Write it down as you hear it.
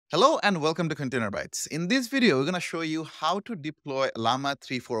Hello and welcome to Container Bytes. In this video, we're going to show you how to deploy Llama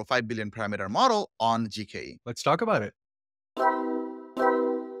 3.405 billion parameter model on GKE. Let's talk about it.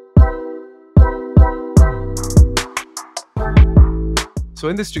 So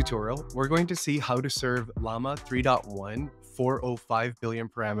in this tutorial, we're going to see how to serve Llama 3.1 405 billion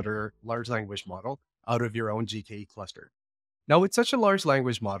parameter large language model out of your own GKE cluster. Now, with such a large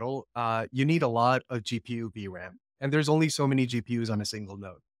language model, you need a lot of GPU vRAM, and there's only so many GPUs on a single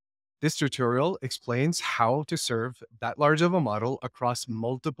node. This tutorial explains how to serve that large of a model across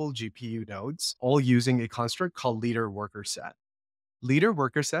multiple GPU nodes, all using a construct called leader worker set. Leader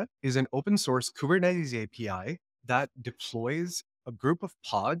worker set is an open source Kubernetes API that deploys a group of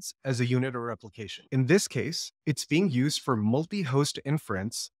pods as a unit of replication. In this case, it's being used for multi-host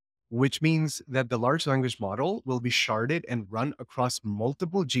inference, which means that the large language model will be sharded and run across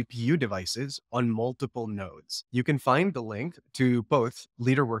multiple GPU devices on multiple nodes. You can find the link to both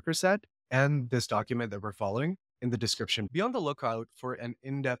leader worker set and this document that we're following in the description. Be on the lookout for an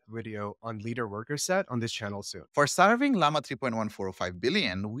in-depth video on leader worker set on this channel soon. For serving Llama 3.1 405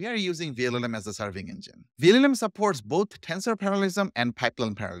 billion, we are using vLLM as the serving engine. vLLM supports both tensor parallelism and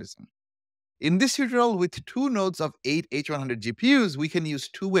pipeline parallelism. In this tutorial, with two nodes of 8 H100 GPUs, we can use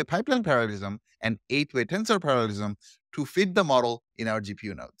two-way pipeline parallelism and 8-way tensor parallelism to fit the model in our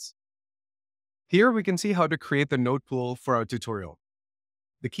GPU nodes. Here we can see how to create the node pool for our tutorial.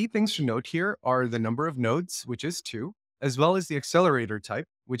 The key things to note here are the number of nodes, which is 2, as well as the accelerator type,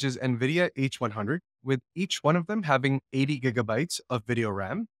 which is NVIDIA H100, with each one of them having 80 gigabytes of video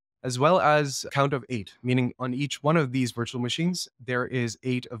RAM, as well as a count of 8, meaning on each one of these virtual machines, there is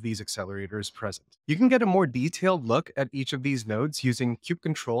 8 of these accelerators present. You can get a more detailed look at each of these nodes using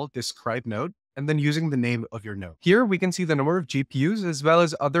kubecontrol describe node, and then using the name of your node. Here we can see the number of GPUs as well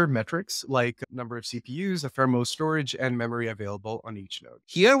as other metrics like number of CPUs, ephemeral storage, and memory available on each node.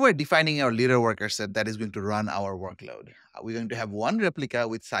 Here we're defining our leader worker set that is going to run our workload. We're going to have one replica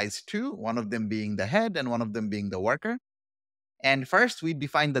with size 2, one of them being the head and one of them being the worker. And first we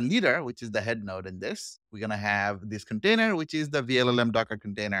define the leader, which is the head node in this. We're going to have this container, which is the vLLM Docker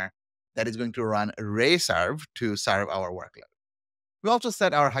container that is going to run array-serve to serve our workload. We also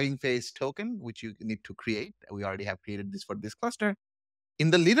set our Hugging Face token, which you need to create. We already have created this for this cluster.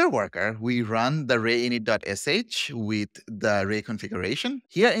 In the leader worker, we run the ray-init.sh with the ray configuration.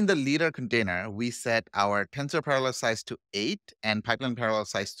 Here in the leader container, we set our tensor parallel size to 8 and pipeline parallel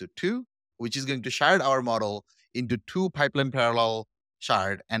size to 2, which is going to shard our model into 2 pipeline parallel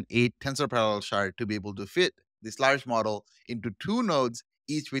shard and 8 tensor parallel shard to be able to fit this large model into 2 nodes,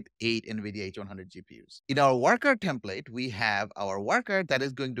 each with 8 NVIDIA H100 GPUs. In our worker template, we have our worker that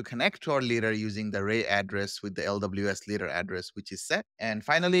is going to connect to our leader using the ray address with the LWS leader address, which is set. And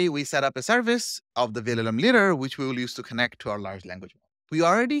finally, we set up a service of the vLLM leader, which we will use to connect to our large language model. We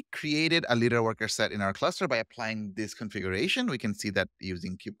already created a leader worker set in our cluster by applying this configuration. We can see that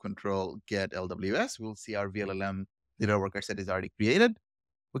using kubecontrol get LWS, we'll see our vLLM leader worker set is already created.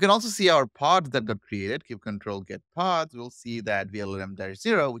 We can also see our pods that got created. Kubecontrol get pods. We'll see that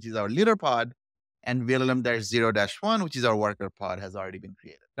vLLM-0, which is our leader pod, and vLLM-0-1, which is our worker pod, has already been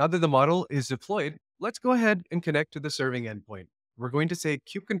created. Now that the model is deployed, let's go ahead and connect to the serving endpoint. We're going to say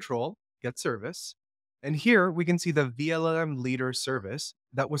kubecontrol get service. And here we can see the vLLM leader service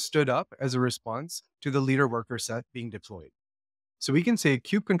that was stood up as a response to the leader worker set being deployed. So we can say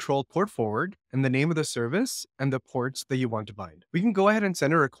kubecontrol port forward and the name of the service and the ports that you want to bind. We can go ahead and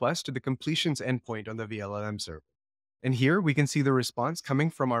send a request to the completions endpoint on the vLLM server. And here we can see the response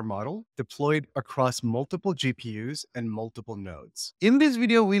coming from our model deployed across multiple GPUs and multiple nodes. In this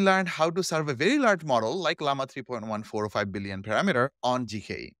video, we learned how to serve a very large model like Llama 3.1 405 billion parameter on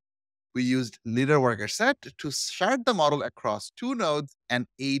GKE. We used leader worker set to shard the model across 2 nodes and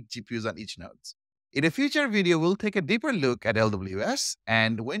 8 GPUs on each node. In a future video, we'll take a deeper look at LWS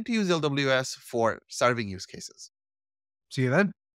and when to use LWS for serving use cases. See you then.